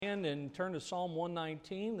stand and turn to Psalm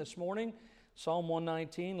 119 this morning. Psalm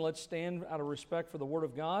 119, let's stand out of respect for the Word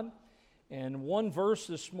of God. And one verse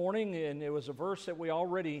this morning, and it was a verse that we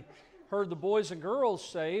already heard the boys and girls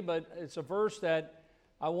say, but it's a verse that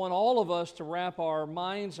I want all of us to wrap our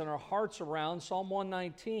minds and our hearts around. Psalm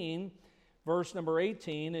 119, verse number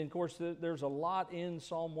 18. And of course, there's a lot in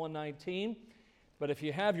Psalm 119. But if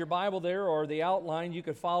you have your Bible there or the outline, you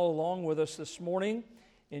could follow along with us this morning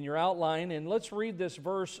in your outline. And let's read this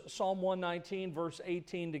verse, Psalm 119, verse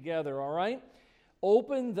 18 together, all right?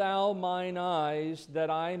 Open thou mine eyes, that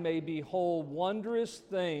I may behold wondrous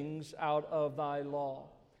things out of thy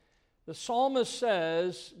law. The psalmist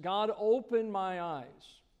says, God, open my eyes.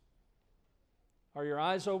 Are your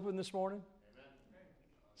eyes open this morning? Amen.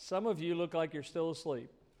 Some of you look like you're still asleep.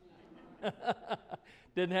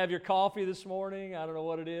 Didn't have your coffee this morning. I don't know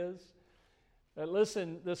what it is. But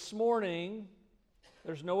listen, this morning,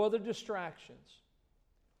 there's no other distractions.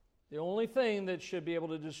 The only thing that should be able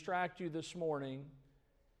to distract you this morning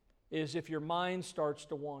is if your mind starts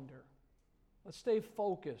to wander. Let's stay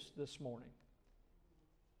focused this morning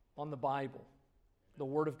on the Bible, the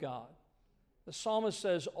Word of God. The psalmist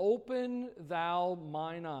says, open thou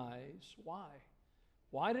mine eyes. Why?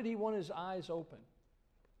 Why did he want his eyes open?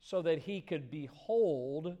 So that he could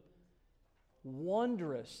behold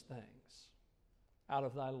wondrous things out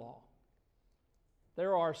of thy law.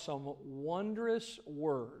 There are some wondrous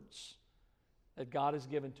words that God has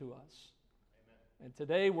given to us. Amen. And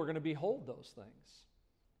today we're going to behold those things,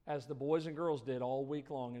 as the boys and girls did all week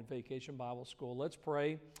long in Vacation Bible School. Let's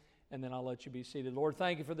pray, and then I'll let you be seated. Lord,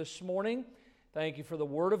 thank you for this morning. Thank you for the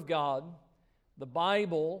Word of God, the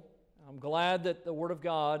Bible. I'm glad that the Word of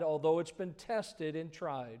God, although it's been tested and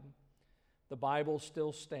tried, the Bible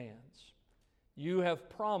still stands. You have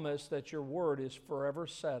promised that your Word is forever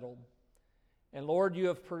settled. And Lord, you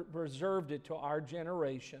have preserved it to our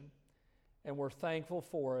generation, and we're thankful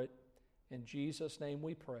for it. In Jesus' name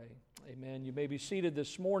we pray. Amen. You may be seated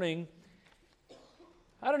this morning.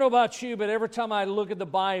 I don't know about you, but every time I look at the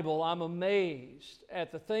Bible, I'm amazed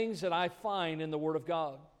at the things that I find in the Word of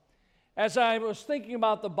God. As I was thinking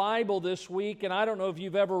about the Bible this week, and I don't know if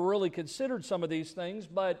you've ever really considered some of these things,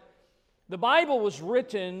 but the Bible was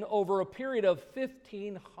written over a period of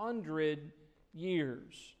 1,500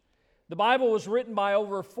 years. The Bible was written by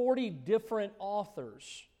over 40 different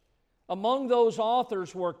authors. Among those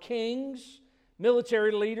authors were kings,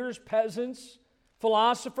 military leaders, peasants,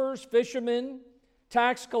 philosophers, fishermen,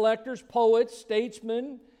 tax collectors, poets,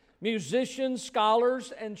 statesmen, musicians,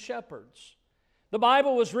 scholars, and shepherds. The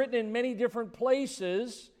Bible was written in many different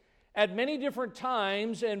places, at many different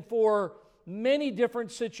times, and for many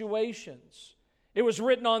different situations. It was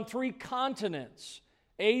written on 3 continents: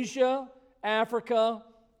 Asia, Africa,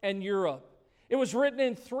 and Europe. It was written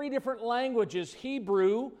in 3 different languages: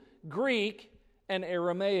 Hebrew, Greek, and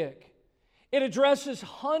Aramaic. It addresses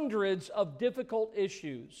hundreds of difficult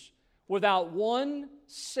issues without one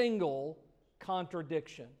single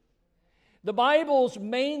contradiction. The Bible's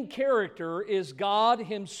main character is God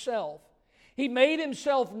Himself. He made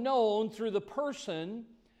Himself known through the person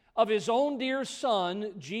of His own dear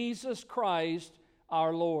Son, Jesus Christ,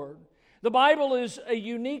 our Lord. The Bible is a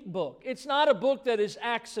unique book. It's not a book that is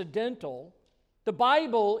accidental. The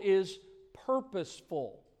Bible is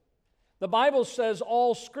purposeful. The Bible says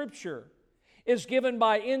all Scripture is given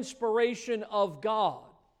by inspiration of God,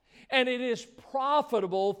 and it is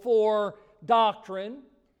profitable for doctrine,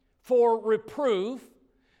 for reproof,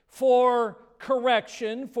 for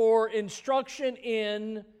correction, for instruction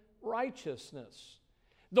in righteousness.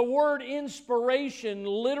 The word inspiration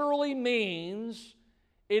literally means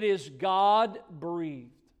it is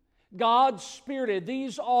God-breathed, God-spirited.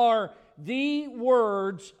 These are the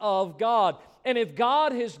words of God. And if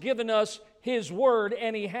God has given us His Word,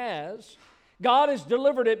 and He has, God has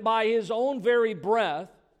delivered it by His own very breath,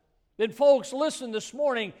 then folks, listen this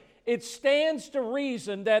morning, it stands to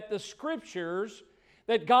reason that the Scriptures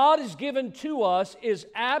that God has given to us is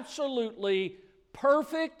absolutely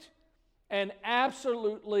perfect and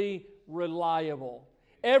absolutely reliable.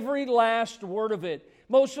 Every last word of it.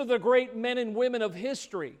 Most of the great men and women of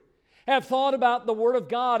history have thought about the Word of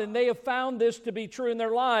God, and they have found this to be true in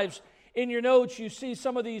their lives. In your notes, you see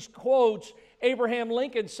some of these quotes. Abraham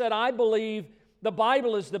Lincoln said, "I believe the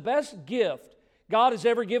Bible is the best gift God has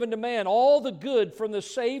ever given to man. All the good from the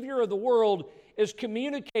Savior of the world is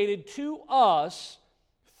communicated to us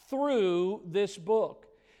through this book."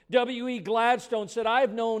 W.E. Gladstone said, "I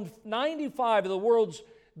have known 95 of the world's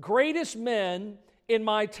greatest men in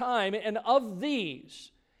my time, and of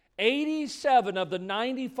these, 87 of the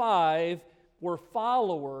 95 were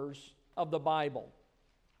followers of the Bible."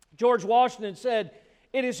 George Washington said,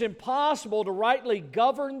 It is impossible to rightly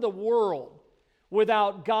govern the world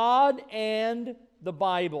without God and the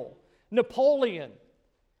Bible. Napoleon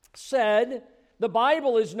said, "The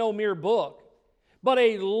Bible is no mere book, but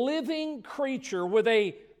a living creature with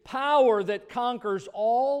a power that conquers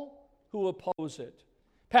all who oppose it."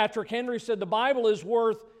 Patrick Henry said, "The Bible is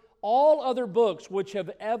worth all other books which have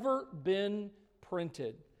ever been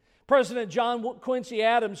printed." President John Quincy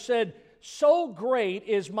Adams said, "So great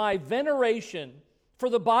is my veneration for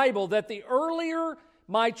the Bible that the earlier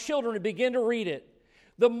my children begin to read it,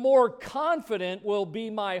 the more confident will be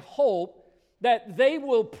my hope that they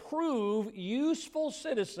will prove useful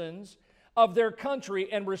citizens of their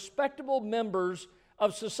country and respectable members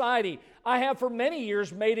of society." I have for many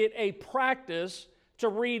years made it a practice to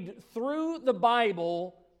read through the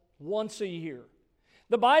Bible once a year.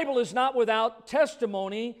 The Bible is not without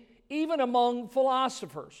testimony, even among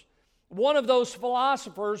philosophers. One of those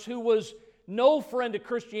philosophers who was no friend to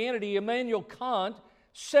Christianity, Immanuel Kant,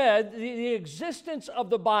 said the existence of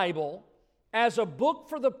the Bible as a book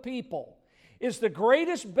for the people is the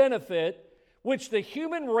greatest benefit which the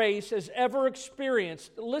human race has ever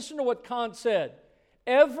experienced. Listen to what Kant said.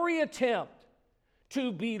 Every attempt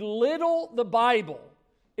to belittle the Bible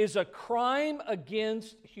is a crime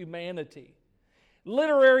against humanity.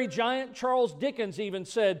 Literary giant Charles Dickens even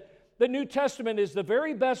said, "The New Testament is the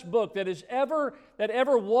very best book that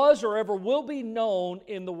ever was or ever will be known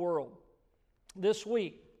in the world." This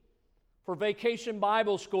week, for Vacation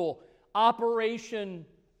Bible School, Operation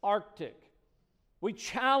Arctic, we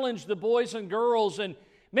challenged the boys and girls, and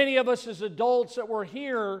many of us as adults that were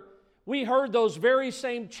here, we heard those very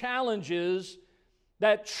same challenges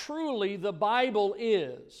that truly the Bible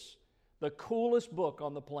is the coolest book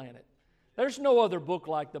on the planet. There's no other book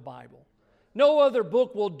like the Bible. No other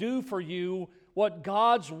book will do for you what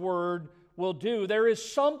God's Word will do. There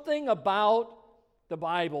is something about the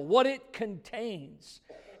Bible, what it contains.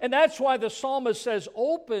 And that's why the psalmist says,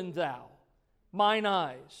 "Open thou mine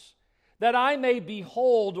eyes, that I may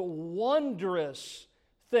behold wondrous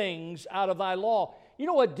things out of thy law." You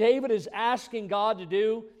know what David is asking God to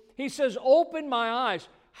do? He says, "Open my eyes."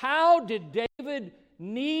 How did David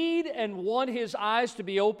need and want his eyes to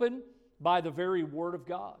be open? By the very Word of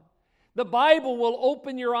God. The Bible will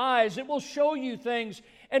open your eyes. It will show you things.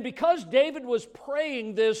 And because David was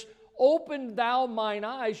praying this, "Open thou mine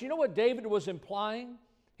eyes," you know what David was implying?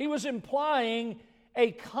 He was implying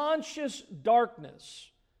a conscious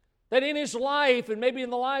darkness. That in his life, and maybe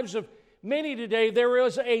in the lives of many today, there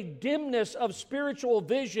is a dimness of spiritual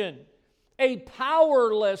vision, a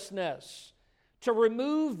powerlessness to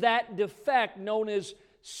remove that defect known as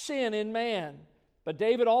sin in man. But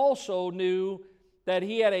David also knew that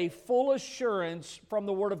he had a full assurance from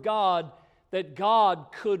the Word of God that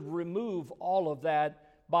God could remove all of that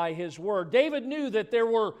by His Word. David knew that there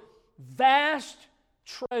were vast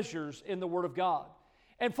treasures in the Word of God.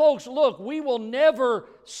 And folks, look, we will never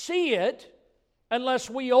see it unless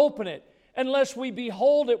we open it, unless we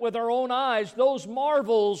behold it with our own eyes, those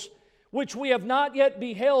marvels which we have not yet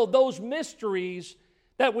beheld, those mysteries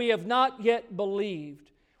that we have not yet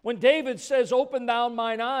believed. When David says, "Open thou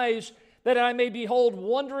mine eyes, that I may behold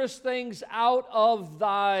wondrous things out of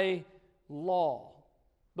thy law."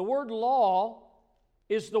 The word law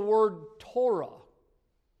is the word Torah.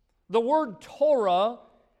 The word Torah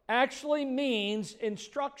actually means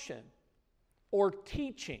instruction or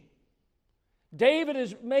teaching. David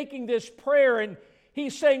is making this prayer and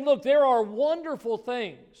he's saying, look, there are wonderful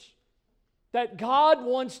things that God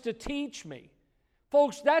wants to teach me.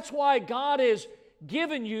 Folks, that's why God has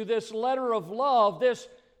given you this letter of love, this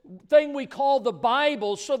thing we call the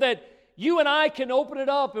Bible, so that you and I can open it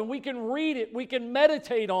up and we can read it, we can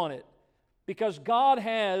meditate on it, because God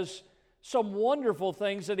has some wonderful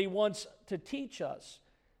things that He wants to teach us.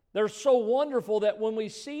 They're so wonderful that when we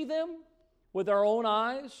see them with our own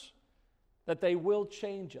eyes, that they will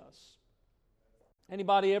change us.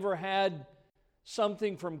 Anybody ever had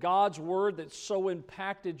something from God's Word that so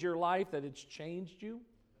impacted your life that it's changed you?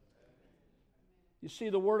 You see,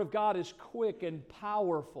 the Word of God is quick and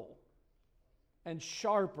powerful and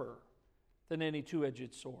sharper than any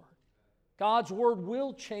two-edged sword. God's Word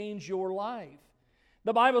will change your life.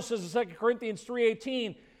 The Bible says in 2 Corinthians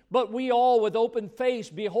 3:18, "But we all with open face,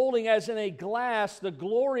 beholding as in a glass the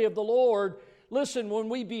glory of the Lord." Listen, when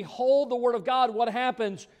we behold the Word of God, what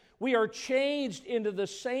happens? We are changed into the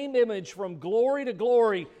same image from glory to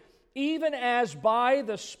glory, even as by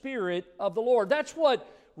the Spirit of the Lord. That's what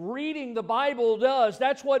reading the Bible does.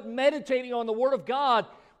 That's what meditating on the Word of God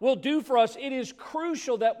will do for us. It is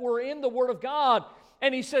crucial that we're in the Word of God.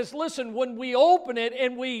 And he says, listen, when we open it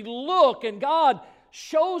and we look and God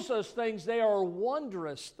shows us things, they are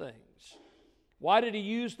wondrous things. Why did he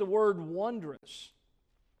use the word wondrous?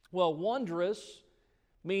 Well, wondrous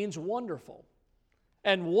means wonderful.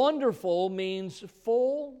 And wonderful means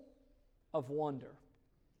full of wonder.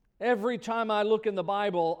 Every time I look in the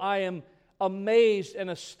Bible, I am amazed and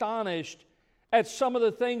astonished at some of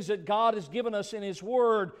the things that God has given us in His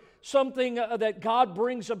Word, something that God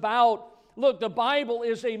brings about. Look, the Bible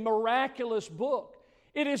is a miraculous book.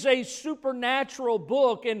 It is a supernatural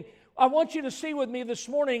book, and I want you to see with me this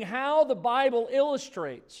morning how the Bible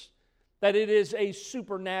illustrates that it is a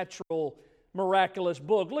supernatural, miraculous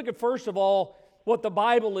book. Look at, first of all, what the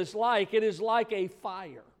Bible is like. It is like a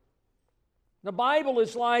fire. The Bible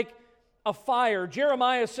is like a fire.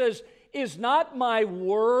 Jeremiah says, "Is not my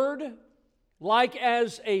word like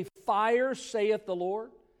as a fire, saith the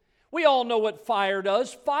Lord?" We all know what fire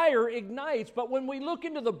does. Fire ignites. But when we look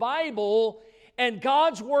into the Bible and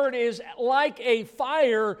God's Word is like a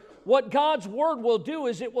fire, what God's Word will do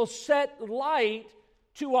is it will set light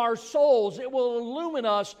to our souls. It will illumine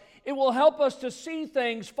us. It will help us to see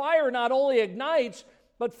things. Fire not only ignites,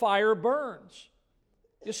 but fire burns.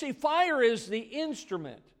 You see, fire is the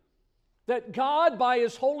instrument that God, by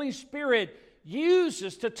His Holy Spirit,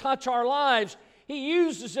 uses to touch our lives. He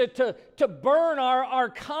uses it to burn our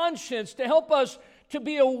conscience, to help us to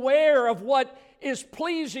be aware of what is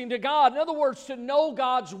pleasing to God. In other words, to know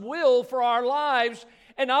God's will for our lives,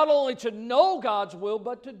 and not only to know God's will,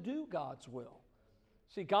 but to do God's will.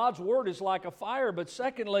 See, God's Word is like a fire, but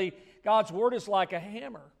secondly, God's Word is like a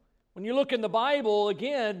hammer. When you look in the Bible,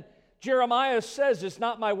 again, Jeremiah says, "Is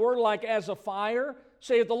not my word like as a fire,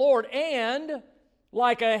 saith the Lord, and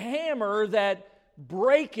like a hammer that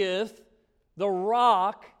breaketh the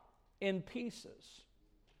rock in pieces."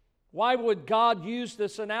 Why would God use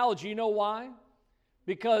this analogy? You know why?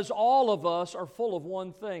 Because all of us are full of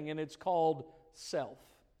one thing, and it's called self.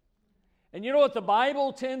 And you know what the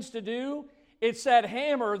Bible tends to do? It's that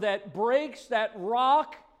hammer that breaks that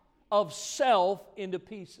rock of self into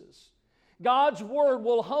pieces. God's Word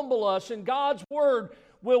will humble us, and God's Word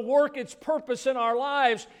will work its purpose in our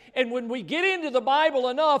lives. And when we get into the Bible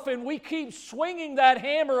enough and we keep swinging that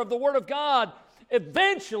hammer of the Word of God,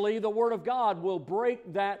 eventually the Word of God will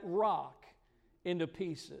break that rock into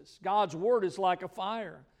pieces. God's Word is like a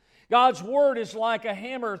fire. God's Word is like a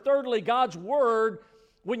hammer. Thirdly, God's Word,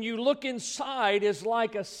 when you look inside, is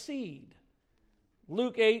like a seed.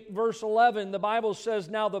 Luke 8, verse 11, the Bible says,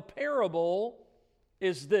 "Now the parable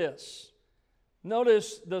is this."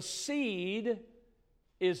 Notice the seed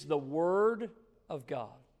is the Word of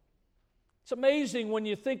God. It's amazing when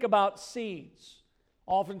you think about seeds.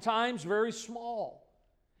 Oftentimes very small.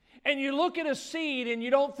 And you look at a seed and you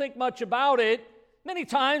don't think much about it. Many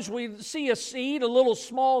times we see a seed, a little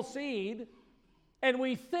small seed, and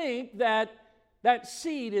we think that that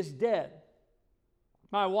seed is dead.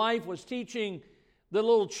 My wife was teaching the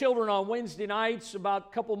little children on Wednesday nights about a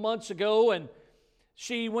couple months ago, and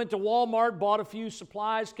she went to Walmart, bought a few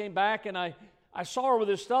supplies, came back, and I saw her with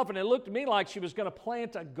this stuff, and it looked to me like she was going to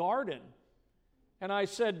plant a garden. And I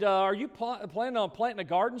said, "Are you planning on planting a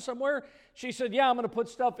garden somewhere?" She said, "Yeah, I'm going to put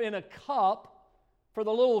stuff in a cup for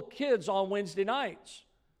the little kids on Wednesday nights."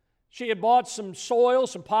 She had bought some soil,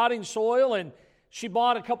 some potting soil, and she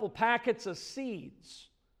bought a couple packets of seeds.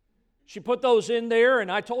 She put those in there, and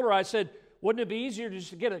I told her, I said, "Wouldn't it be easier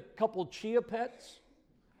just to get a couple chia pets?"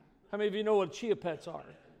 How many of you know what chia pets are?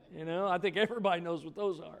 You know, I think everybody knows what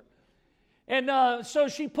those are. And so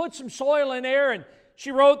she put some soil in there, and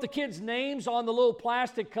she wrote the kids' names on the little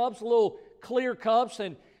plastic cups, the little clear cups,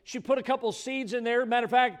 and she put a couple seeds in there. Matter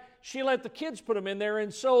of fact, she let the kids put them in there.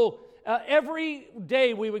 And so every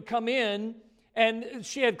day we would come in, and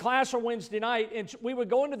she had class on Wednesday night, and we would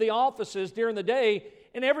go into the offices during the day,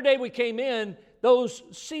 and every day we came in, those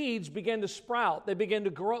seeds began to sprout. They began to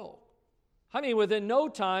grow. I mean, within no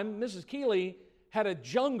time, Mrs. Keeley had a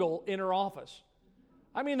jungle in her office.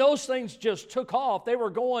 I mean, those things just took off. They were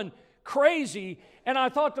going crazy. And I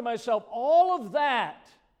thought to myself, all of that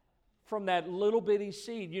from that little bitty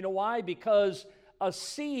seed. You know why? Because a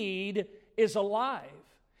seed is alive.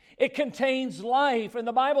 It contains life. And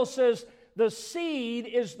the Bible says the seed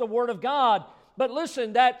is the Word of God. But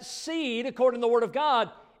listen, that seed, according to the Word of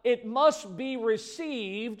God, it must be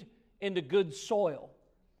received into good soil.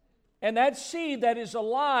 And that seed that is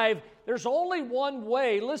alive, there's only one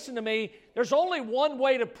way, listen to me, there's only one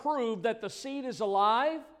way to prove that the seed is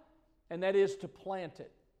alive, and that is to plant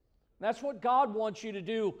it. And that's what God wants you to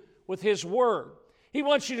do with His Word. He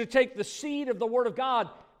wants you to take the seed of the Word of God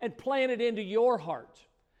and plant it into your heart,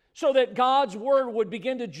 so that God's Word would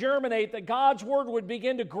begin to germinate, that God's Word would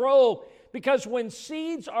begin to grow, Because when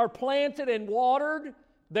seeds are planted and watered,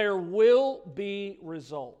 there will be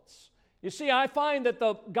results. You see, I find that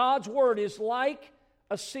God's Word is like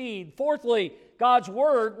a seed. Fourthly, God's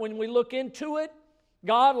Word, when we look into it,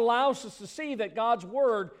 God allows us to see that God's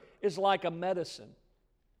Word is like a medicine.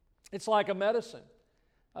 It's like a medicine.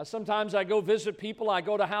 Sometimes I go visit people, I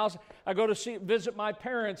go to visit my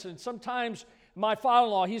parents, and sometimes my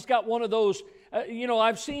father-in-law, he's got one of those,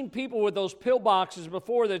 I've seen people with those pill boxes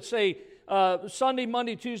before that say Sunday,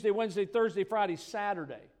 Monday, Tuesday, Wednesday, Thursday, Friday,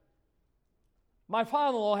 Saturday. My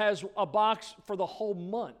father-in-law has a box for the whole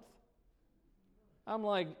month. I'm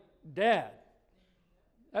like, Dad,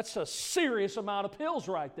 that's a serious amount of pills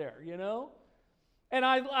right there, And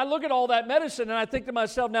I look at all that medicine and I think to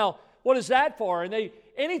myself, now, what is that for? And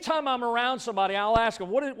anytime I'm around somebody, I'll ask them,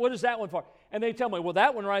 what is that one for? And they tell me, well,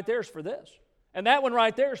 that one right there is for this. And that one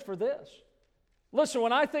right there is for this. Listen,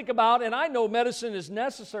 when I think about, and I know medicine is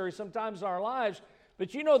necessary sometimes in our lives,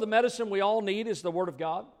 but the medicine we all need is the Word of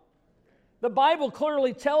God. The Bible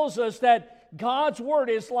clearly tells us that God's Word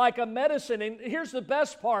is like a medicine. And here's the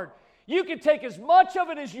best part. You can take as much of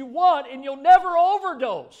it as you want and you'll never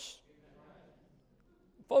overdose.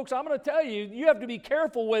 Folks, I'm going to tell you, you have to be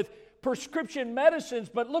careful with prescription medicines,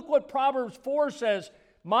 but look what Proverbs 4 says.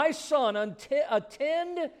 My son,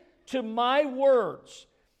 attend to my words.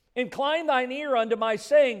 Incline thine ear unto my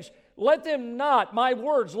sayings. Let them not, my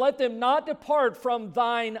words, let them not depart from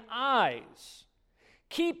thine eyes.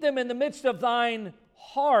 Keep them in the midst of thine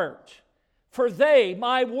heart. For they,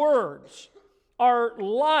 my words, are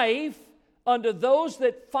life unto those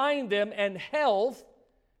that find them, and health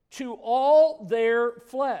to all their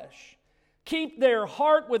flesh. Keep their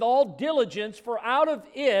heart with all diligence, for out of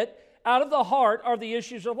the heart, are the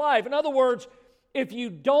issues of life. In other words, if you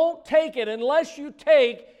don't take it, unless you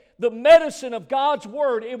take the medicine of God's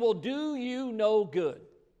Word, it will do you no good.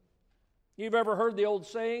 You've ever heard the old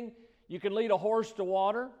saying, you can lead a horse to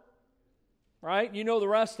water, right? You know the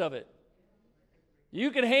rest of it.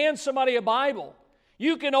 You can hand somebody a Bible.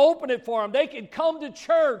 You can open it for them. They can come to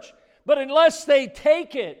church, but unless they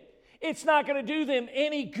take it, it's not going to do them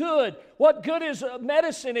any good. What good is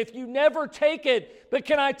medicine if you never take it? But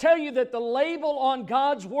can I tell you that the label on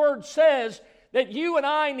God's Word says that you and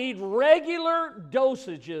I need regular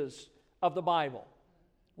dosages of the Bible.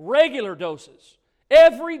 Regular doses.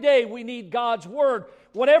 Every day we need God's Word.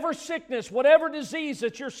 Whatever sickness, whatever disease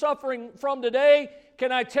that you're suffering from today,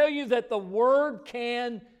 can I tell you that the Word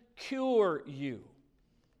can cure you?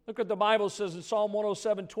 Look what the Bible says in Psalm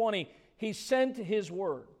 107:20. He sent His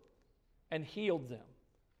Word and healed them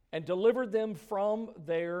and delivered them from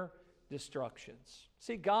their destructions.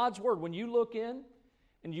 See, God's Word, when you look in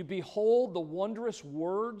and you behold the wondrous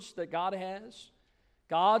words that God has,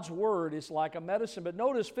 God's Word is like a medicine. But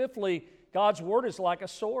notice, fifthly, God's Word is like a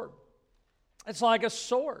sword. It's like a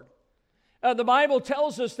sword. The Bible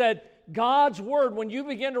tells us that God's Word, when you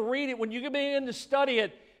begin to read it, when you begin to study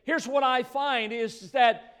it, here's what I find is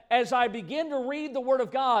that as I begin to read the Word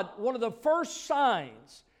of God, one of the first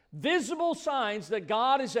signs, visible signs that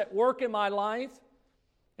God is at work in my life,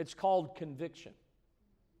 it's called conviction.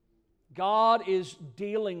 God is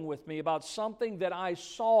dealing with me about something that I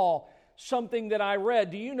saw, something that I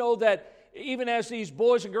read. Do you know that even as these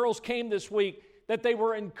boys and girls came this week, that they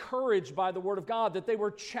were encouraged by the Word of God, that they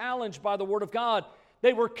were challenged by the Word of God,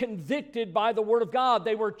 they were convicted by the Word of God,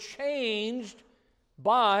 they were changed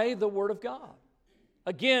by the Word of God.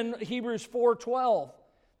 Again, Hebrews 4:12,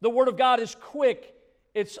 the Word of God is quick,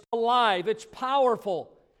 it's alive, it's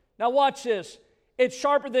powerful. Now watch this. It's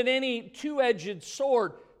sharper than any two-edged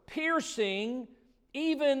sword, piercing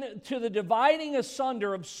even to the dividing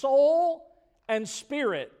asunder of soul and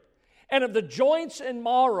spirit, and of the joints and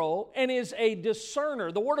marrow, and is a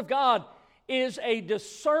discerner. The Word of God is a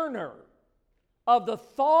discerner of the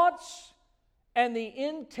thoughts and the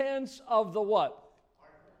intents of the what?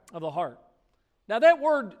 Of the heart. Now that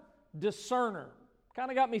word discerner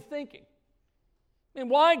kind of got me thinking. And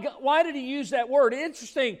why did he use that word?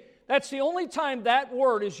 Interesting. That's the only time that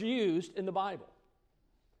word is used in the Bible.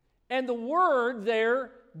 And the word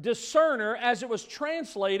there, discerner, as it was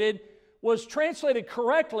translated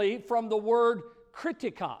correctly from the word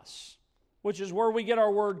kritikos, which is where we get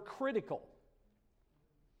our word critical.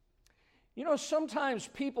 You know, sometimes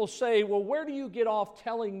people say, well, where do you get off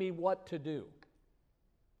telling me what to do?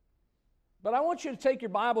 But I want you to take your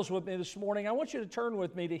Bibles with me this morning. I want you to turn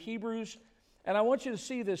with me to Hebrews, and I want you to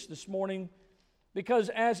see this morning, because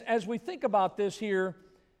as we think about this here,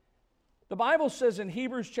 the Bible says in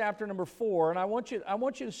Hebrews chapter number 4, and I want you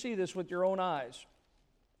to see this with your own eyes.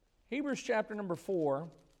 Hebrews chapter number 4,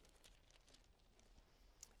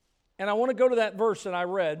 and I want to go to that verse that I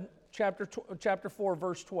read, chapter 4,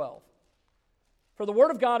 verse 12. For the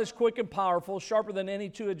word of God is quick and powerful, sharper than any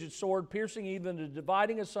two-edged sword, piercing even to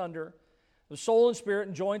dividing asunder the soul and spirit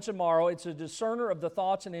and joints and marrow. It's a discerner of the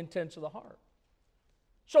thoughts and intents of the heart.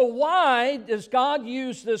 So why does God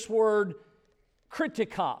use this word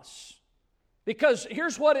kritikos? Because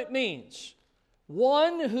here's what it means.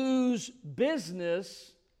 One whose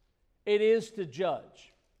business it is to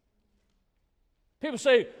judge. People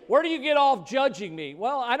say, where do you get off judging me?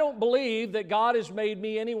 Well, I don't believe that God has made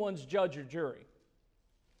me anyone's judge or jury.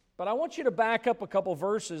 But I want you to back up a couple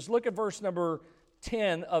verses. Look at verse number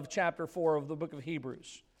 10 of chapter 4 of the book of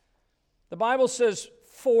Hebrews. The Bible says,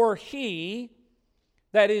 for he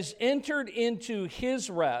that is entered into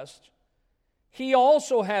his rest, he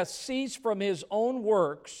also hath ceased from his own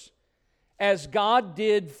works, as God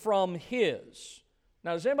did from his.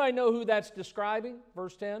 Now, does anybody know who that's describing?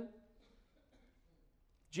 Verse 10?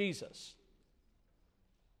 Jesus.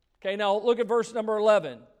 Okay, now look at verse number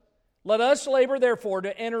 11. Let us labor, therefore,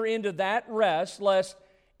 to enter into that rest, lest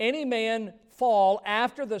any man fall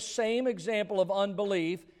after the same example of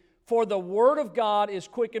unbelief, for the word of God is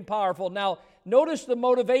quick and powerful. Now, notice the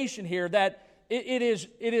motivation here, that it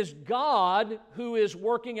is God who is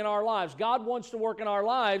working in our lives. God wants to work in our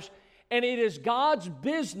lives, and it is God's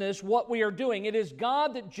business what we are doing. It is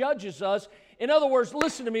God that judges us. In other words,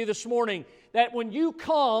 listen to me this morning, that when you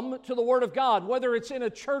come to the Word of God, whether it's in a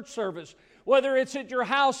church service, whether it's at your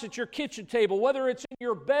house, at your kitchen table, whether it's in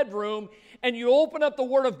your bedroom, and you open up the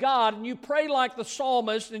Word of God and you pray like the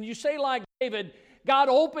psalmist and you say like David, God,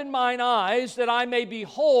 open mine eyes that I may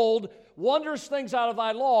behold wondrous things out of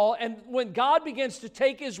thy law. And when God begins to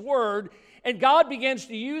take His Word and God begins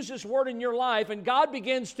to use His Word in your life and God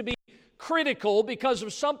begins to be critical because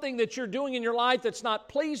of something that you're doing in your life that's not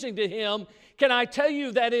pleasing to Him, can I tell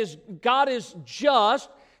you that God is just,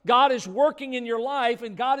 God is working in your life,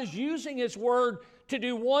 and God is using His Word to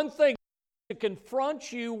do one thing, to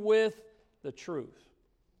confront you with the truth.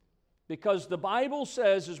 Because the Bible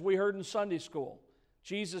says, as we heard in Sunday school,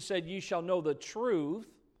 Jesus said, ye shall know the truth,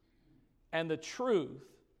 and the truth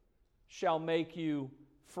shall make you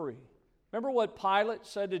free. Remember what Pilate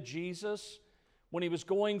said to Jesus when he was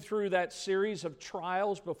going through that series of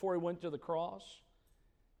trials before he went to the cross?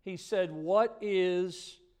 He said, what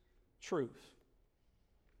is truth?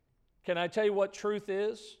 Can I tell you what truth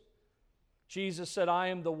is? Jesus said, I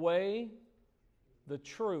am the way, the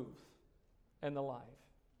truth, and the life.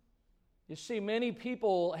 You see, many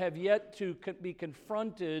people have yet to be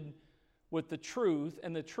confronted with the truth,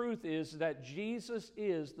 and the truth is that Jesus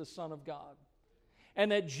is the Son of God.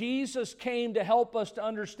 And that Jesus came to help us to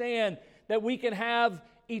understand that we can have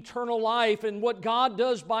eternal life, and what God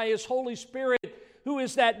does by His Holy Spirit, who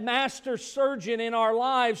is that master surgeon in our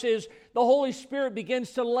lives, is the Holy Spirit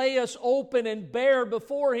begins to lay us open and bare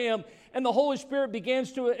before Him, and the Holy Spirit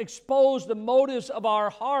begins to expose the motives of our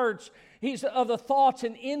hearts, of the thoughts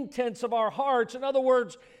and intents of our hearts. In other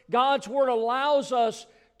words, God's Word allows us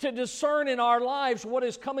to discern in our lives what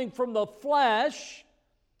is coming from the flesh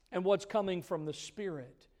and what's coming from the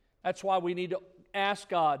Spirit. That's why we need to ask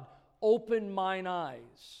God, open mine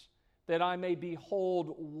eyes, that I may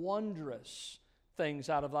behold wondrous things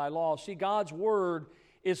out of thy law. See, God's Word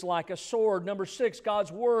is like a sword. Number 6,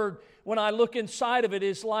 God's Word, when I look inside of it,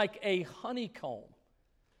 is like a honeycomb.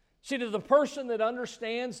 See, to the person that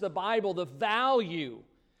understands the Bible, the value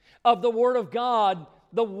of the Word of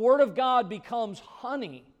God becomes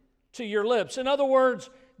honey to your lips. In other words,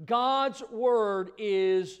 God's Word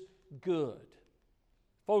is good.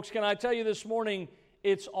 Folks, can I tell you this morning,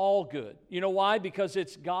 it's all good. You know why? Because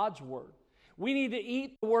it's God's Word. We need to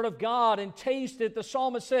eat the Word of God and taste it. The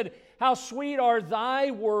psalmist said, how sweet are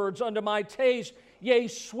thy words unto my taste, yea,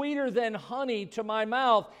 sweeter than honey to my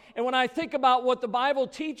mouth. And when I think about what the Bible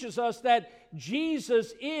teaches us, that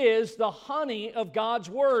Jesus is the honey of God's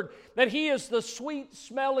Word, that He is the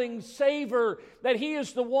sweet-smelling savor, that He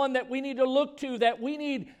is the one that we need to look to, that we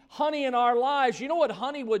need honey in our lives. You know what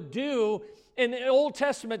honey would do in the Old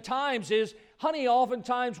Testament times is honey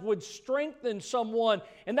oftentimes would strengthen someone.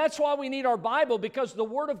 And that's why we need our Bible, because the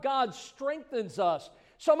Word of God strengthens us.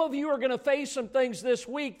 Some of you are going to face some things this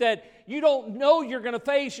week that you don't know you're going to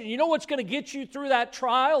face. And you know what's going to get you through that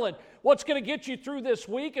trial, and what's going to get you through this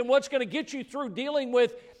week, and what's going to get you through dealing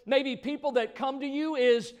with maybe people that come to you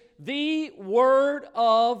is the Word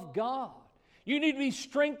of God. You need to be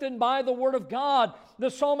strengthened by the Word of God.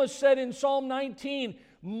 The psalmist said in Psalm 19,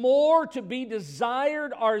 more to be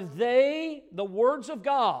desired are they, the words of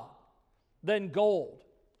God, than gold.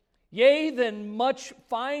 Yea, than much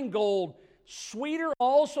fine gold, sweeter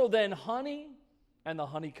also than honey and the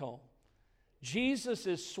honeycomb. Jesus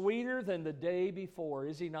is sweeter than the day before,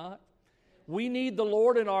 is He not? We need the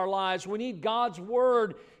Lord in our lives. We need God's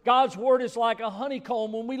Word. God's Word is like a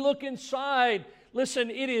honeycomb. When we look inside, listen,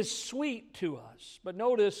 it is sweet to us. But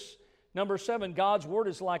notice, number 7, God's Word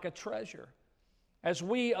is like a treasure. As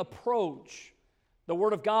we approach the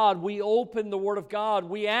Word of God, we open the Word of God.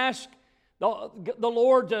 We ask the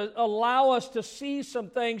Lord to allow us to see some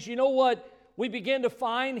things. You know what? We begin to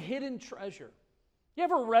find hidden treasure. You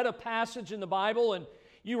ever read a passage in the Bible and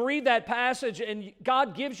you read that passage and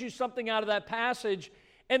God gives you something out of that passage,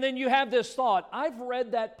 and then you have this thought, I've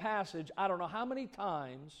read that passage I don't know how many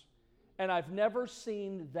times and I've never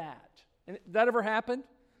seen that. And that ever happened?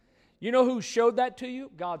 You know who showed that to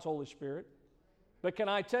you? God's Holy Spirit. But can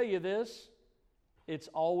I tell you this? It's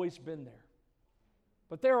always been there.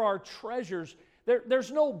 But there are treasures.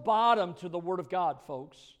 There's no bottom to the Word of God,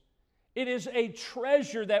 folks. It is a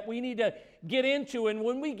treasure that we need to get into. And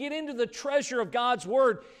when we get into the treasure of God's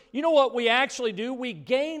Word, you know what we actually do? We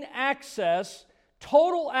gain access,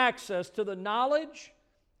 total access to the knowledge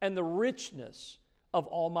and the richness of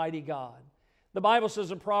Almighty God. The Bible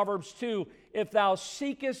says in Proverbs 2, if thou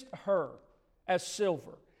seekest her as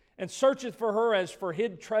silver and searchest for her as for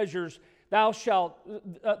hid treasures,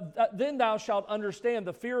 then thou shalt understand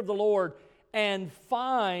the fear of the Lord and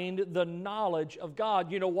find the knowledge of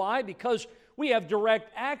God. You know why? Because we have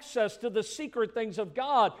direct access to the secret things of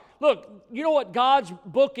God. Look, you know what God's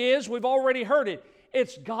book is? We've already heard it.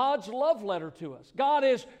 It's God's love letter to us. God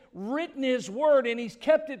has written His Word and He's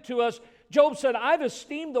kept it to us. Job said, I've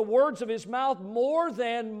esteemed the words of His mouth more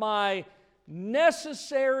than my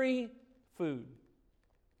necessary food.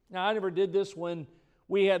 Now, I never did this when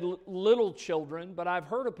we had little children, but I've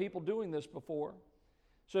heard of people doing this before.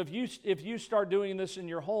 So if you start doing this in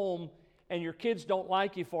your home and your kids don't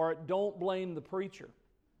like you for it, don't blame the preacher.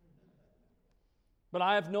 But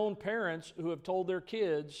I have known parents who have told their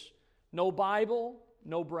kids, no Bible,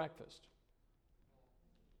 no breakfast.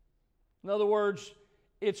 In other words,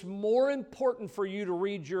 it's more important for you to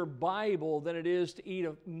read your Bible than it is to eat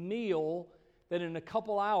a meal that in a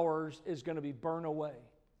couple hours is going to be burned away.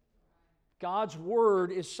 God's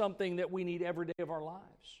Word is something that we need every day of our lives.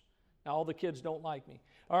 Now, all the kids don't like me.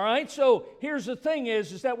 All right, so here's the thing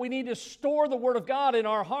is that we need to store the Word of God in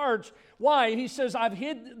our hearts. Why? He says, I've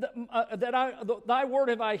hid thy word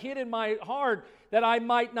have I hid in my heart that I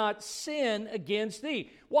might not sin against thee.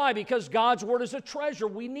 Why? Because God's Word is a treasure.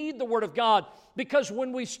 We need the Word of God because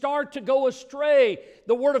when we start to go astray,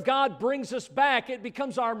 the Word of God brings us back. It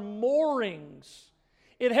becomes our moorings.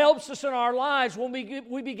 It helps us in our lives when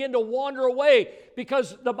we begin to wander away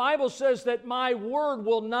because the Bible says that my word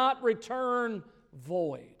will not return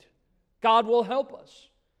void. God will help us.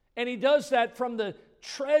 And He does that from the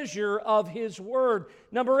treasure of His Word.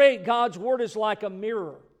 Number 8, God's Word is like a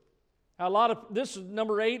mirror.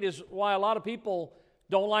 Number 8 is why a lot of people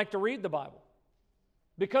don't like to read the Bible.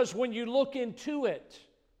 Because when you look into it,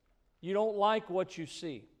 you don't like what you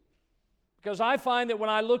see. Because I find that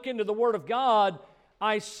when I look into the Word of God,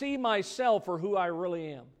 I see myself for who I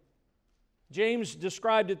really am. James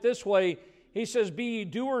described it this way. He says, be ye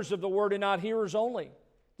doers of the word and not hearers only,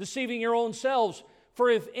 deceiving your own selves. For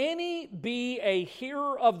if any be a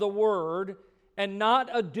hearer of the word and not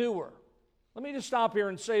a doer. Let me just stop here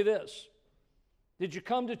and say this. Did you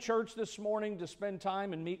come to church this morning to spend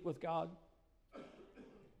time and meet with God?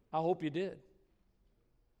 I hope you did.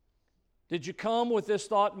 Did you come with this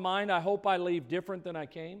thought in mind, I hope I leave different than I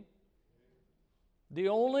came? The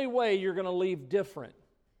only way you're going to leave different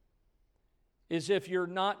is if you're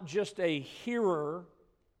not just a hearer,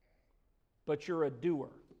 but you're a doer.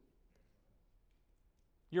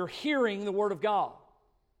 You're hearing the Word of God.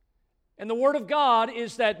 And the Word of God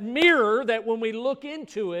is that mirror that when we look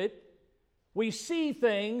into it, we see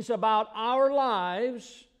things about our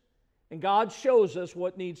lives, and God shows us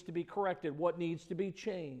what needs to be corrected, what needs to be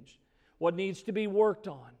changed, what needs to be worked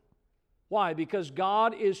on. Why? Because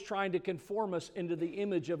God is trying to conform us into the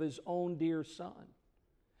image of His own dear Son.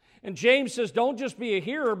 And James says, don't just be a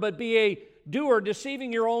hearer, but be a doer,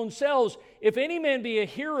 deceiving your own selves. If any man be a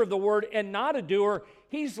hearer of the word and not a doer,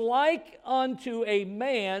 he's like unto a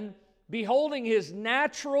man beholding his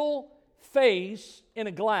natural face in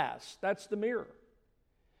a glass. That's the mirror.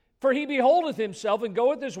 For he beholdeth himself and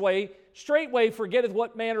goeth his way, straightway forgetteth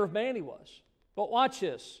what manner of man he was. But watch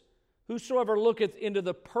this. Whosoever looketh into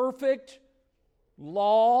the perfect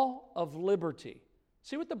law of liberty.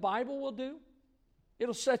 See what the Bible will do?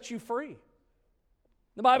 It'll set you free.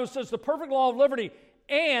 The Bible says the perfect law of liberty,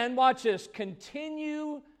 and watch this,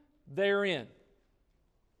 continue therein.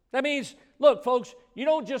 That means, look, folks, you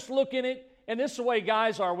don't just look in it, and this is the way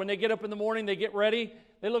guys are. When they get up in the morning, they get ready.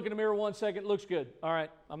 They look in the mirror 1 second, looks good. All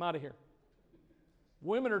right, I'm out of here.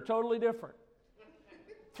 Women are totally different.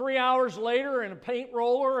 3 hours later, and a paint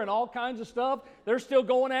roller and all kinds of stuff, they're still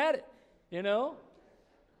going at it, you know.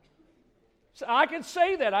 So I can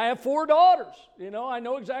say that. I have 4 daughters. You know, I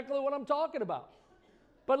know exactly what I'm talking about.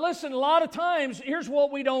 But listen, a lot of times, here's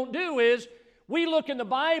what we don't do is we look in the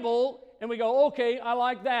Bible and we go, okay, I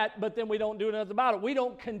like that, but then we don't do nothing about it. We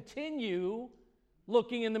don't continue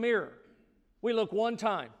looking in the mirror. We look one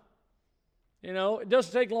time. You know, it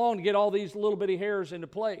doesn't take long to get all these little bitty hairs into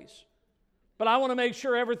place. But I want to make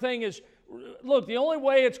sure everything is, look, the only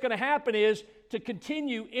way it's going to happen is to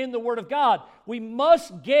continue in the Word of God. We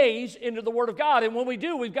must gaze into the Word of God. And when we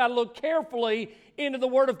do, we've got to look carefully into the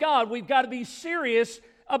Word of God. We've got to be serious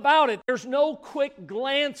about it. There's no quick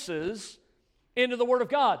glances into the Word of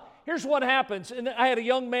God. Here's what happens. And I had a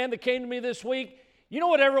young man that came to me this week. You know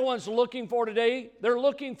what everyone's looking for today? They're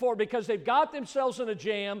looking for, because they've got themselves in a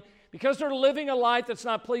jam, because they're living a life that's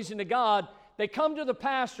not pleasing to God, they come to the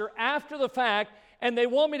pastor after the fact, and they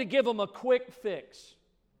want me to give them a quick fix.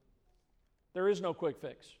 There is no quick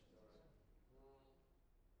fix.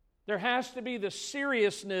 There has to be the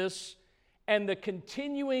seriousness and the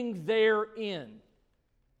continuing therein.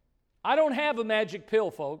 I don't have a magic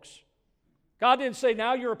pill, folks. God didn't say,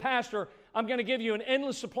 now you're a pastor, I'm going to give you an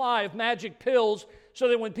endless supply of magic pills so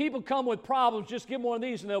that when people come with problems, just give them one of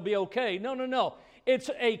these and they'll be okay. No. It's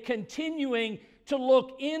a continuing to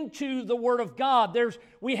look into the Word of God.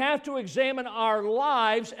 We have to examine our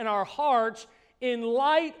lives and our hearts in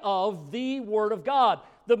light of the Word of God.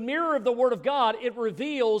 The mirror of the Word of God, it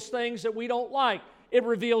reveals things that we don't like. It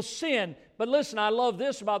reveals sin. But listen, I love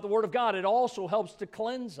this about the Word of God. It also helps to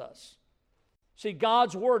cleanse us. See,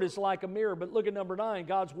 God's Word is like a mirror, but look at number 9.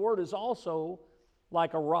 God's Word is also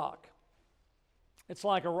like a rock. It's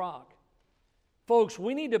like a rock. Folks,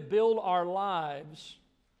 we need to build our lives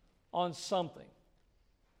on something.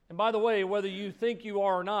 And by the way, whether you think you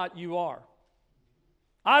are or not, you are.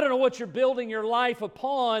 I don't know what you're building your life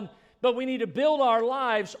upon, but we need to build our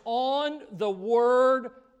lives on the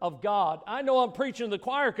Word of God. I know I'm preaching to the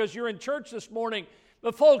choir because you're in church this morning,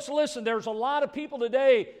 but folks, listen, there's a lot of people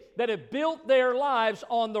today that have built their lives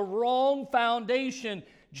on the wrong foundation.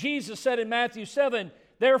 Jesus said in Matthew 7,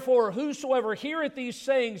 therefore, whosoever heareth these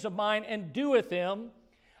sayings of mine and doeth them,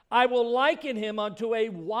 I will liken him unto a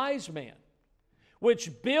wise man,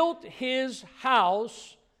 which built his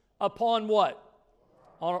house upon what?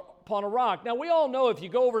 Upon a rock. Now, we all know if you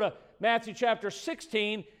go over to Matthew chapter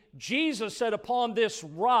 16, Jesus said, upon this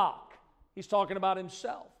rock. He's talking about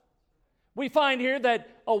himself. We find here that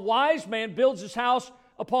a wise man builds his house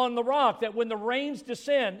upon the rock, that when the rains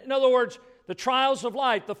descend, in other words, the trials of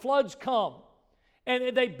life, the floods come,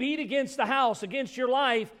 and they beat against the house, against your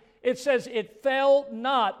life, it says it fell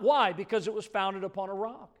not. Why? Because it was founded upon a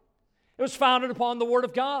rock. It was founded upon the Word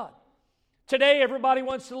of God. Today, everybody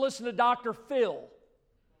wants to listen to Dr. Phil.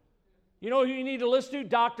 You know who you need to listen to?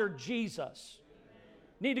 Dr. Jesus.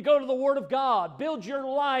 You need to go to the Word of God. Build your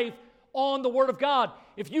life on the Word of God.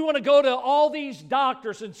 If you want to go to all these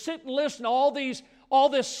doctors and sit and listen to all this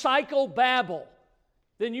psychobabble,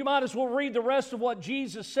 then you might as well read the rest of what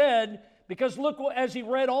Jesus said, because look, as he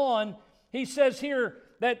read on, he says here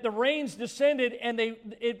that the rains descended and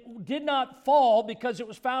it did not fall because it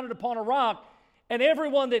was founded upon a rock. And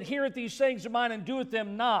everyone that heareth these sayings of mine and doeth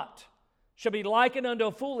them not shall be likened unto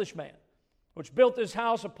a foolish man, which built his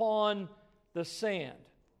house upon the sand.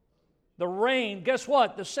 The rain, guess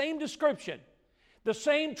what? The same description, the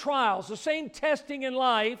same trials, the same testing in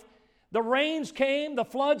life. The rains came, the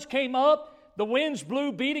floods came up, the winds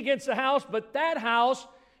blew, beat against the house, but that house,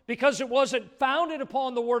 because it wasn't founded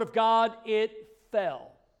upon the Word of God, it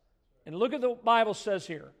fell. And look at what the Bible says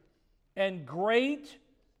here. And great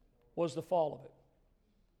was the fall of it.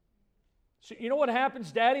 So you know what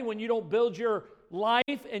happens, Daddy, when you don't build your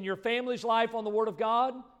life and your family's life on the Word of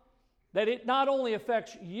God? That it not only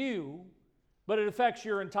affects you, but it affects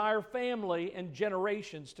your entire family and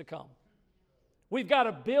generations to come. We've got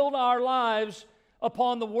to build our lives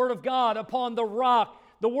upon the Word of God, upon the rock.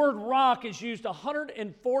 The word rock is used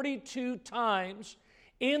 142 times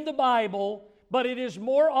in the Bible, but it is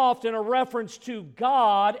more often a reference to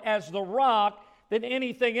God as the rock than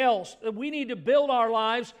anything else. We need to build our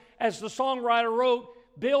lives, as the songwriter wrote,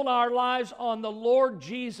 build our lives on the Lord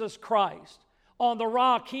Jesus Christ, on the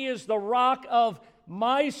rock. He is the rock of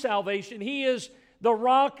my salvation. He is the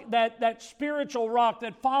rock, that spiritual rock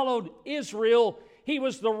that followed Israel. He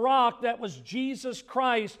was the rock that was Jesus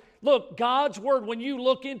Christ. Look, God's Word, when you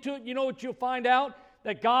look into it, you know what you'll find out?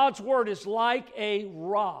 That God's Word is like a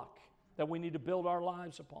rock that we need to build our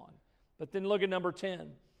lives upon. But then look at number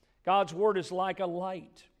 10. God's Word is like a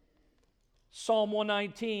light. Psalm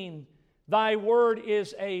 119, Thy Word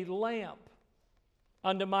is a lamp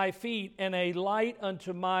unto my feet and a light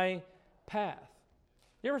unto my path.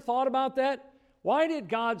 You ever thought about that? Why did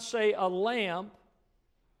God say a lamp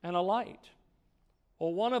and a light?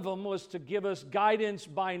 Well, one of them was to give us guidance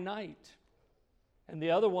by night, and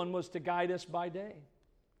the other one was to guide us by day.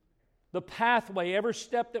 The pathway, every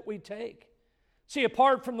step that we take. See,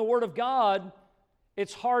 apart from the Word of God,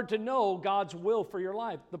 it's hard to know God's will for your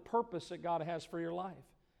life, the purpose that God has for your life.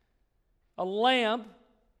 A lamp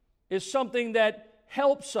is something that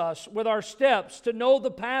helps us with our steps to know the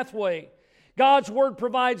pathway. God's Word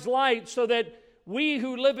provides light so that we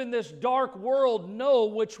who live in this dark world know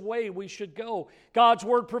which way we should go. God's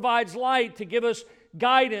Word provides light to give us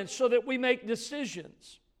guidance so that we make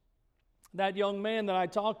decisions. That young man that I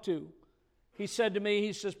talked to, he said to me,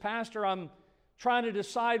 he says, Pastor, I'm trying to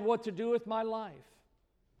decide what to do with my life.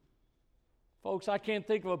 Folks, I can't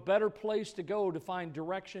think of a better place to go to find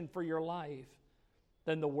direction for your life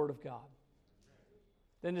than the Word of God.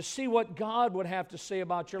 Than to see what God would have to say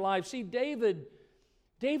about your life. See, David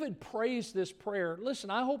prays this prayer.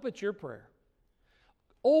 Listen, I hope it's your prayer.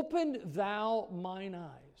 Open thou mine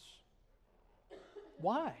eyes.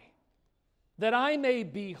 Why? That I may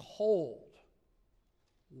behold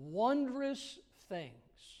wondrous things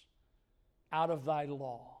out of thy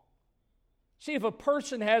law. See, if a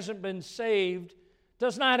person hasn't been saved,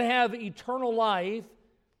 does not have eternal life,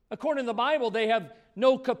 according to the Bible, they have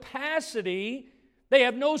no capacity, they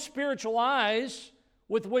have no spiritual eyes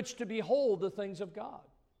with which to behold the things of God.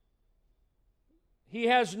 He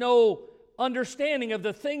has no understanding of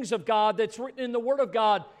the things of God that's written in the Word of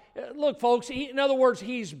God. Look, folks, in other words,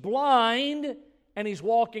 he's blind and he's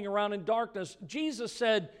walking around in darkness. Jesus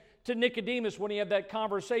said to Nicodemus when he had that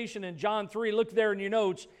conversation in John 3, look there in your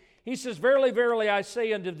notes, he says, Verily, verily, I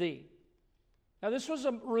say unto thee. Now, this was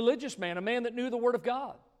a religious man, a man that knew the Word of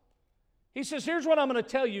God. He says, here's what I'm going to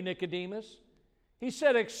tell you, Nicodemus. He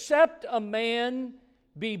said, except a man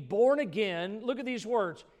be born again, look at these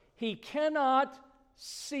words, he cannot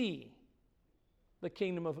see the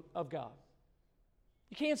kingdom of God.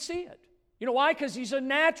 You can't see it. You know why? Because he's a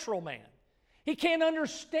natural man. He can't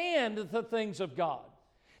understand the things of God.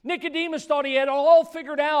 Nicodemus thought he had it all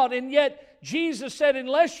figured out, and yet Jesus said,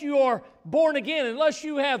 unless you are born again, unless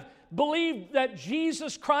you have believed that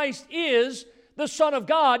Jesus Christ is the Son of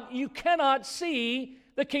God, you cannot see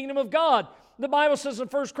the kingdom of God. The Bible says in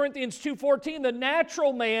 1 Corinthians 2:14, the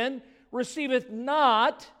natural man receiveth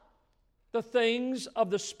not the things of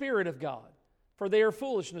the Spirit of God, for they are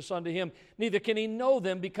foolishness unto him, neither can he know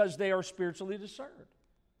them because they are spiritually discerned.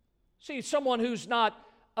 See, someone who's not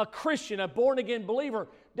a Christian, a born-again believer,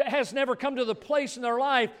 that has never come to the place in their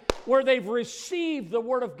life where they've received the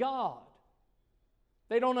Word of God.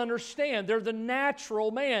 They don't understand. They're the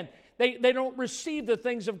natural man. They don't receive the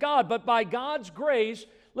things of God. But by God's grace,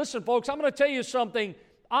 listen, folks, I'm going to tell you something.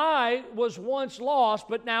 I was once lost,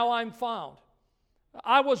 but now I'm found.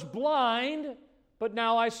 I was blind, but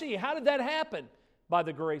now I see. How did that happen? By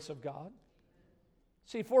the grace of God.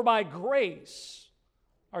 See, for by grace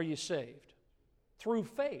are you saved, through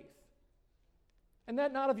faith. And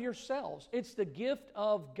that not of yourselves. It's the gift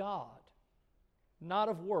of God, not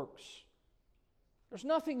of works. There's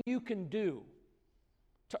nothing you can do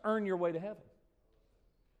to earn your way to heaven.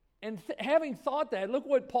 And having thought that, look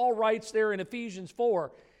what Paul writes there in Ephesians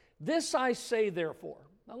 4. This I say therefore.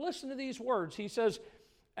 Now listen to these words. He says,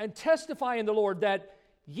 and testify in the Lord that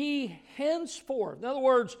ye henceforth. In other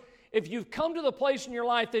words, if you've come to the place in your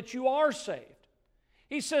life that you are saved,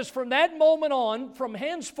 he says, from that moment on, from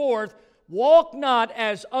henceforth, walk not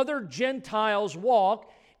as other Gentiles walk,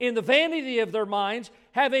 in the vanity of their minds,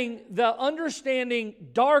 having the understanding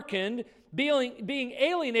darkened, being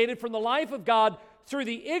alienated from the life of God through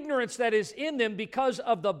the ignorance that is in them because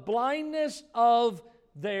of the blindness of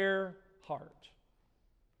their heart.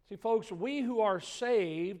 See, folks, we who are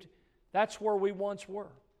saved, that's where we once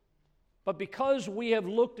were. But because we have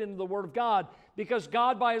looked into the Word of God, because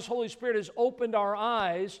God by His Holy Spirit has opened our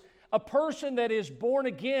eyes, a person that is born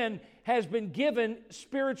again has been given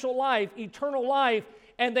spiritual life, eternal life,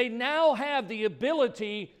 and they now have the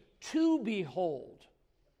ability to behold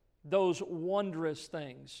those wondrous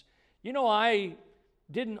things. You know, I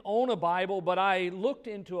didn't own a Bible, but I looked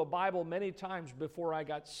into a Bible many times before I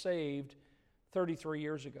got saved 33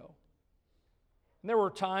 years ago. And there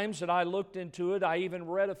were times that I looked into it, I even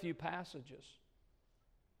read a few passages.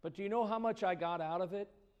 But do you know how much I got out of it?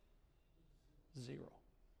 Zero.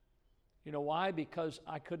 You know why? Because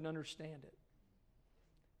I couldn't understand it.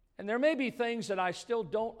 And there may be things that I still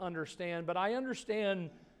don't understand, but I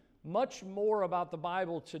understand much more about the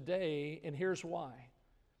Bible today, and here's why.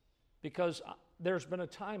 Because there's been a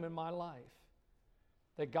time in my life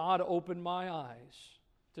that God opened my eyes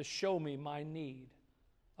to show me my need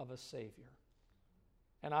of a Savior.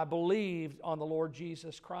 And I believed on the Lord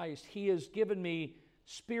Jesus Christ. He has given me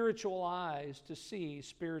spiritual eyes to see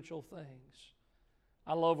spiritual things.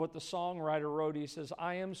 I love what the songwriter wrote. He says,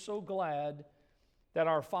 I am so glad that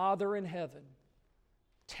our Father in heaven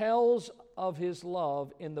tells of His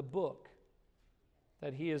love in the book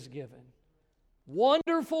that He has given.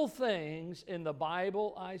 Wonderful things in the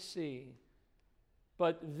Bible I see,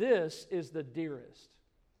 but this is the dearest,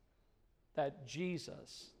 that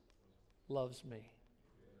Jesus loves me.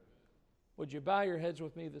 Would you bow your heads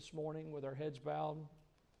with me this morning with our heads bowed?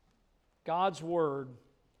 God's Word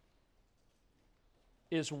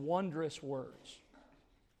is wondrous words.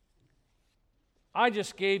 I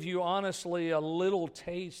just gave you, honestly, a little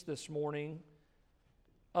taste this morning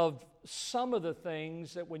of some of the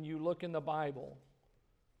things that when you look in the Bible,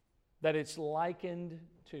 that it's likened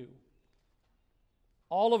to.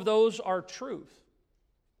 All of those are truth.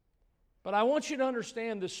 But I want you to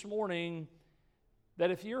understand this morning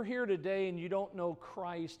that if you're here today and you don't know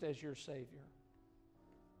Christ as your Savior,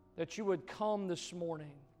 that you would come this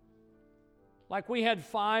morning. Like we had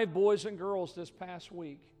 5 boys and girls this past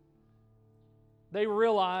week. They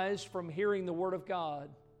realized from hearing the Word of God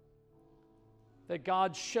that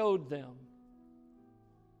God showed them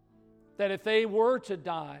that if they were to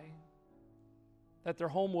die, that their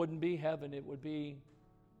home wouldn't be heaven, it would be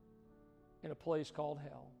in a place called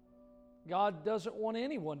hell. God doesn't want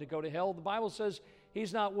anyone to go to hell. The Bible says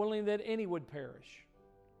He's not willing that any would perish,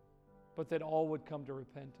 but that all would come to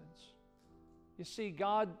repentance. You see,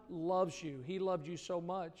 God loves you. He loved you so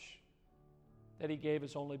much that He gave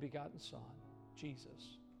His only begotten Son,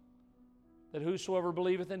 Jesus, that whosoever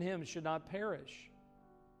believeth in Him should not perish,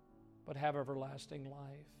 but have everlasting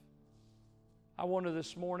life. I wonder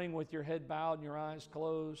this morning, with your head bowed and your eyes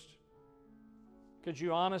closed, could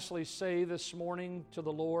you honestly say this morning to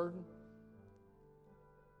the Lord,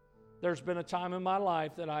 there's been a time in my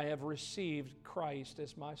life that I have received Christ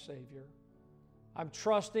as my Savior. I'm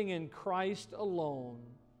trusting in Christ alone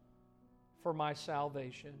for my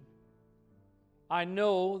salvation. I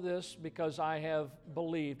know this because I have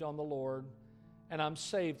believed on the Lord, and I'm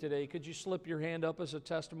saved today. Could you slip your hand up as a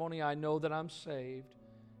testimony? I know that I'm saved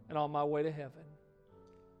and on my way to heaven.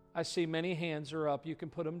 I see many hands are up. You can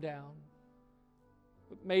put them down.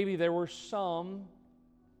 But maybe there were some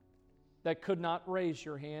that could not raise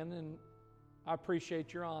your hand, and I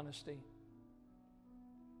appreciate your honesty.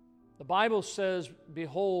 The Bible says,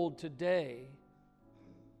 behold, today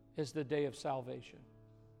is the day of salvation.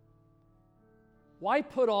 Why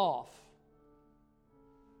put off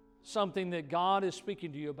something that God is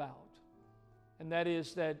speaking to you about? And that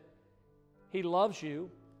is that He loves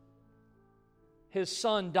you. His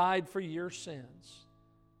Son died for your sins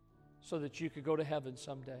so that you could go to heaven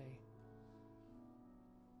someday.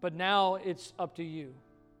 But now it's up to you.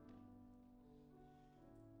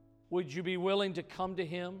 Would you be willing to come to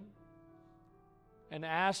Him and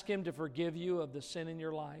ask Him to forgive you of the sin in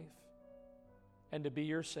your life and to be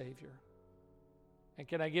your Savior? And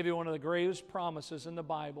can I give you one of the greatest promises in the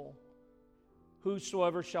Bible?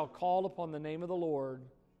 Whosoever shall call upon the name of the Lord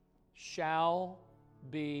shall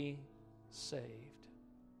be saved.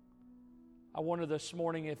 I wonder this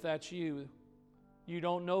morning if that's you. You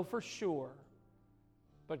don't know for sure,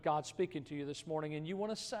 but God's speaking to you this morning and you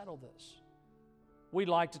want to settle this. We'd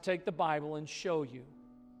like to take the Bible and show you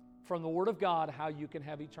from the Word of God how you can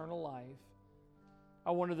have eternal life.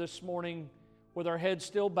 I wonder this morning, with our heads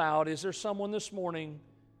still bowed, is there someone this morning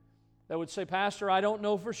that would say, Pastor, I don't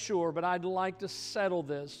know for sure, but I'd like to settle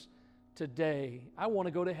this today. I want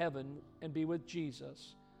to go to heaven and be with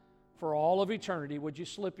Jesus for all of eternity. Would you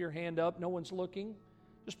slip your hand up? No one's looking.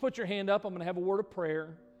 Just put your hand up. I'm going to have a word of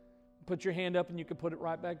prayer. Put your hand up and you can put it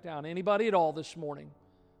right back down. Anybody at all this morning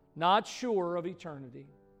not sure of eternity?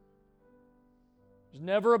 There's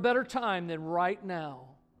never a better time than right now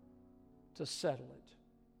to settle it.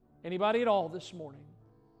 Anybody at all this morning?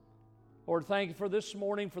 Lord, thank you for this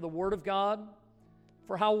morning, for the Word of God,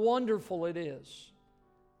 for how wonderful it is.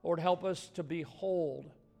 Lord, help us to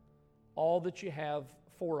behold all that you have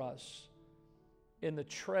for us in the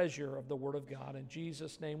treasure of the Word of God. In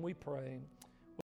Jesus' name we pray.